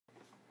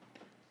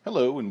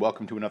Hello and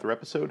welcome to another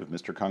episode of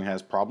Mr. Kung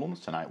Has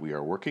Problems. Tonight we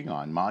are working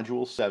on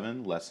Module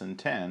 7, Lesson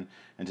 10,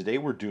 and today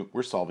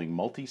we're solving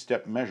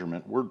multi-step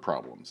measurement word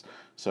problems.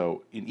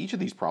 So in each of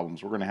these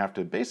problems we're going to have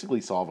to basically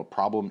solve a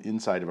problem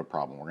inside of a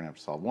problem. We're going to have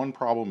to solve one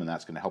problem and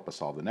that's going to help us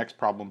solve the next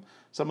problem.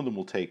 Some of them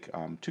will take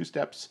 2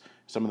 steps,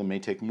 some of them may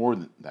take more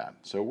than that.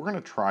 So we're going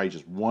to try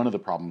just one of the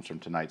problems from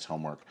tonight's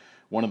homework,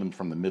 one of them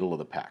from the middle of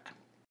the pack.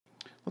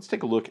 Let's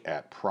take a look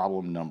at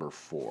problem number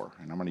 4,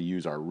 and I'm going to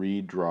use our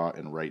read, draw,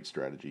 and write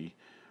strategy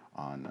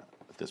on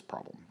this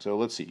problem. So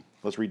let's see.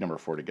 Let's read number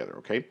 4 together,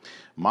 okay?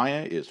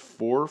 Maya is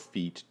 4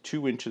 feet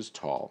 2 inches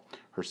tall.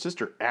 Her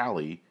sister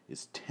Allie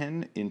is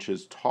 10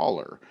 inches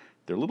taller.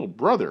 Their little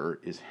brother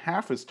is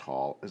half as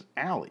tall as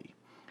Allie.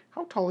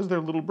 How tall is their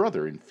little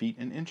brother in feet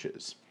and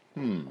inches?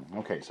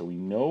 Okay, so we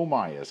know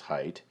Maya's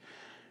height.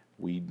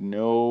 We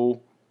know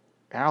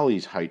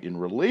Allie's height in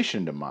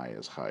relation to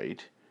Maya's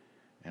height.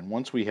 And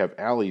once we have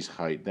Allie's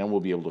height, then we'll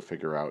be able to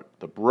figure out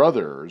the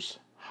brother's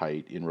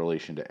height in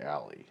relation to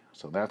Allie.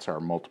 So that's our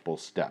multiple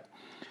step.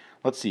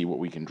 Let's see what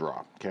we can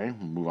draw, okay?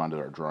 We'll move on to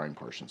our drawing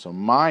portion. So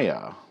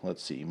Maya,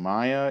 let's see,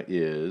 Maya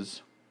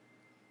is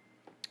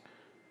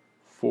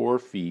 4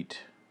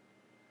 feet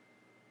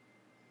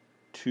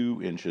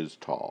 2 inches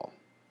tall.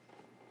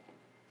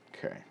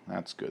 Okay,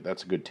 that's good.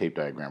 That's a good tape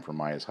diagram for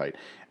Maya's height.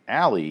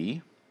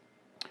 Allie,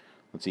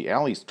 let's see,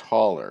 Allie's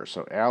taller.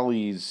 So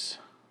Allie's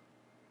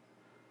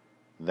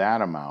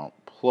that amount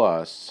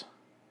plus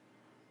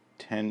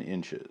 10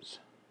 inches.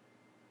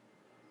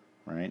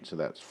 Right, so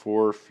that's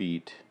 4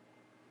 feet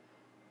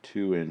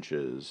 2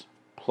 inches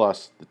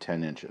plus the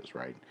 10 inches,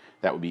 right?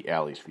 That would be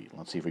Allie's feet.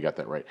 Let's see if we got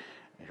that right.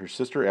 Her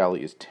sister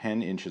Allie is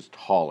 10 inches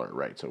taller,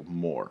 right? So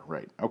more,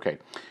 right? Okay.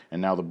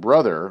 And now the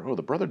brother,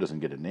 the brother doesn't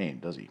get a name,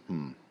 does he?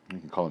 We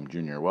can call him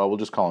Junior. Well, we'll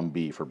just call him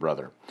B for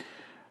brother.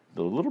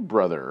 The little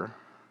brother,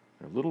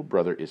 their little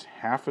brother is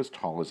half as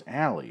tall as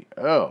Allie.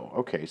 Oh,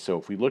 okay. So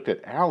if we looked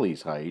at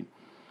Allie's height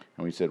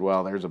and we said,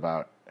 well, there's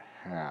about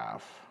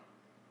half.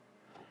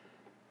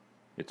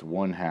 It's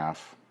 1/2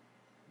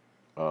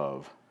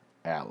 of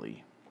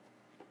Allie.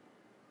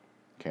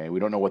 Okay, we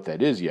don't know what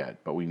that is yet,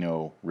 but we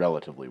know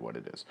relatively what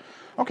it is.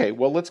 Okay,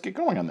 well, let's get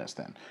going on this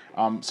then.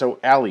 So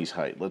Allie's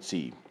height, let's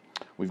see.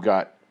 We've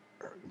got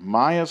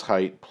Maya's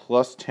height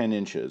plus 10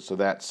 inches, so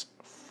that's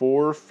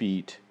 4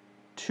 feet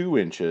 2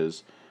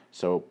 inches.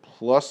 So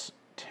plus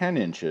 10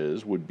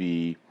 inches would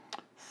be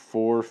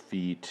 4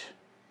 feet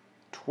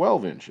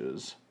 12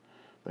 inches.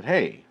 But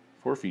hey,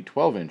 4 feet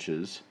 12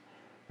 inches,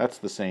 that's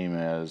the same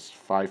as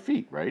 5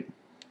 feet, right?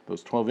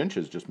 Those 12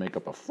 inches just make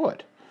up a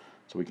foot.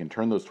 So we can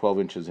turn those 12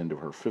 inches into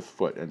her 5th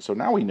foot. And so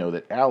now we know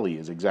that Allie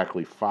is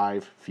exactly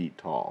 5 feet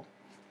tall.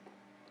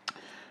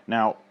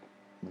 Now,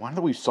 now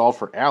that we've solved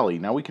for Allie,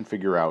 now we can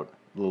figure out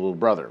the little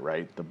brother,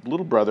 right? The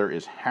little brother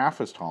is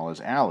half as tall as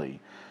Allie.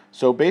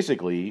 So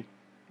basically,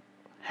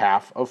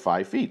 half of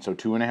 5 feet, so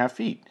 2.5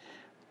 feet.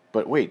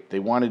 But wait, they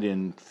want it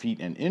in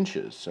feet and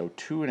inches, so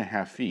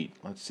 2.5 feet.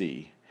 Let's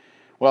see.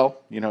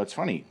 Well, it's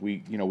funny.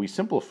 We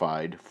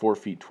simplified 4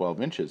 feet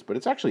 12 inches, but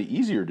it's actually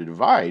easier to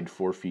divide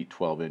 4 feet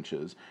 12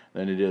 inches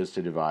than it is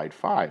to divide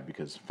 5,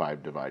 because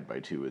 5 divided by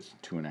 2 is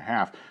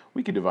 2.5.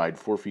 We could divide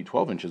 4 feet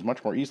 12 inches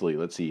much more easily.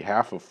 Let's see,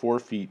 half of 4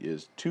 feet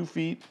is 2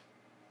 feet,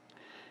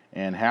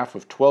 and half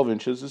of 12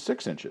 inches is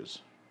 6 inches,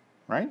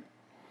 right?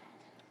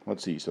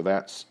 Let's see, so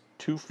that's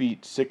 2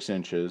 feet 6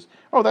 inches.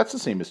 Oh, that's the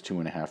same as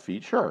 2.5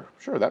 feet. Sure,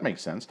 that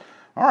makes sense.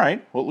 All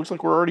right, well, it looks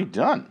like we're already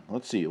done.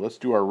 Let's see, let's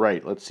do our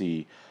right. Let's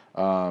see.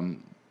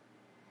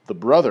 The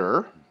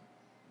brother,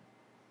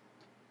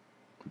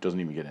 who doesn't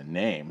even get a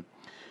name,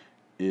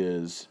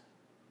 is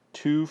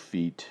 2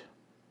 feet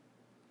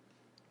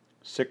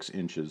 6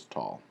 inches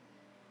tall.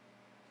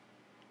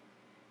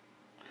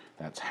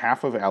 That's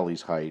half of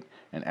Allie's height,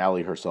 and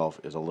Allie herself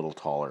is a little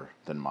taller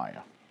than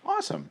Maya.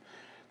 Awesome.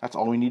 That's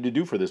all we need to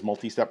do for this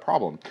multi-step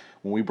problem.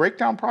 When we break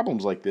down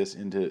problems like this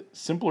into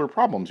simpler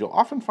problems, you'll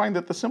often find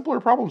that the simpler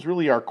problems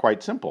really are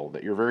quite simple,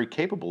 that you're very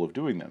capable of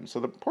doing them. So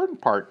the important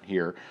part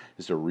here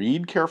is to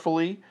read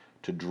carefully,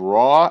 to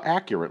draw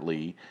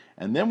accurately,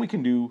 and then we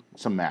can do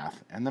some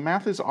math. And the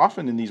math is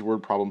often in these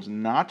word problems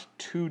not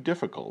too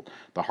difficult.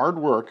 The hard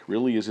work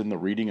really is in the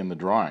reading and the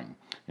drawing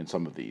in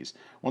some of these.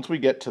 Once we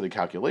get to the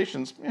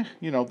calculations,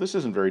 this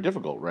isn't very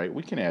difficult, right?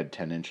 We can add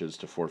 10 inches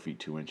to 4 feet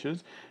 2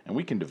 inches, and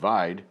we can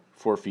divide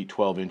 4 feet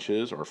 12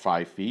 inches or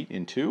 5 feet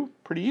in 2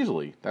 pretty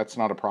easily. That's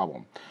not a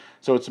problem.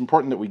 So it's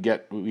important that we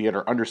get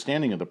our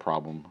understanding of the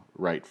problem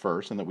right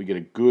first, and that we get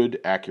a good,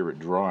 accurate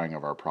drawing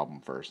of our problem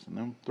first, and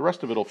then the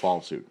rest of it will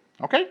follow suit.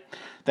 Okay?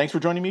 Thanks for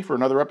joining me for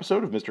another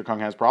episode of Mr. Kung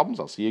Has Problems.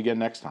 I'll see you again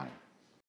next time.